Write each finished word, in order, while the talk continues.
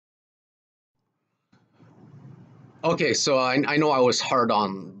Okay, so I know I was hard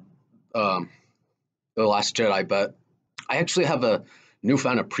on um, The Last Jedi, but I actually have a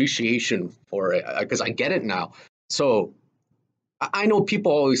newfound appreciation for it because I get it now. So I know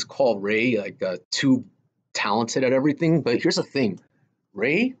people always call Ray like too talented at everything, but here's the thing,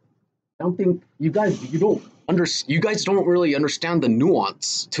 Ray. I don't think you guys don't really understand the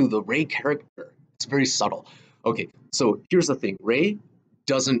nuance to the Ray character. It's very subtle. Okay, so here's the thing, Ray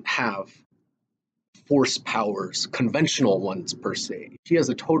doesn't have force powers, conventional ones per se. She has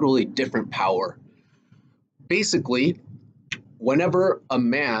a totally different power. Basically, whenever a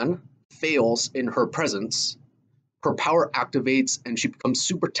man fails in her presence, her power activates and she becomes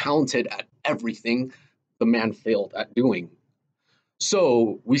super talented at everything the man failed at doing.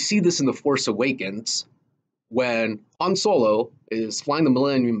 So we see this in The Force Awakens when Han Solo is flying the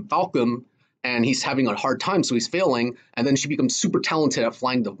Millennium Falcon and he's having a hard time, so he's failing, and then she becomes super talented at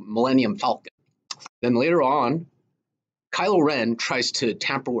flying the Millennium Falcon. Then later on, Kylo Ren tries to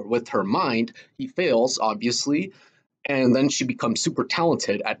tamper with her mind. He fails, obviously, and then she becomes super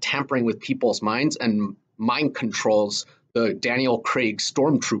talented at tampering with people's minds and mind controls the Daniel Craig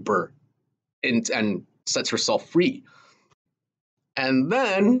stormtrooper and sets herself free. And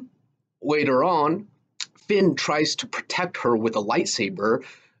then later on, Finn tries to protect her with a lightsaber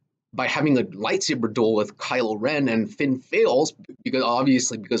by having a lightsaber duel with Kylo Ren, and Finn fails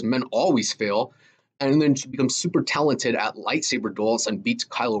because men always fail. And then she becomes super talented at lightsaber duels and beats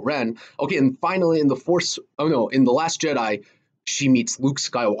Kylo Ren. Okay, and finally in The Last Jedi, she meets Luke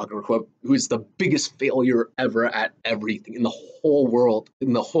Skywalker, who is the biggest failure ever at everything in the whole world,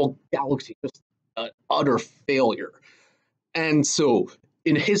 in the whole galaxy, just an utter failure. And so,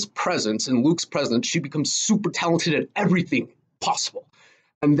 in Luke's presence, she becomes super talented at everything possible.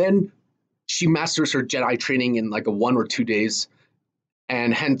 And then she masters her Jedi training in like a 1 or 2 days,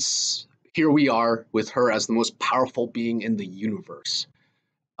 and hence here we are with her as the most powerful being in the universe.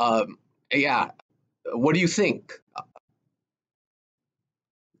 Um, yeah, what do you think?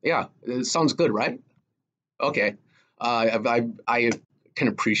 Yeah, it sounds good, right? Okay, I can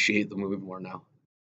appreciate the movie more now.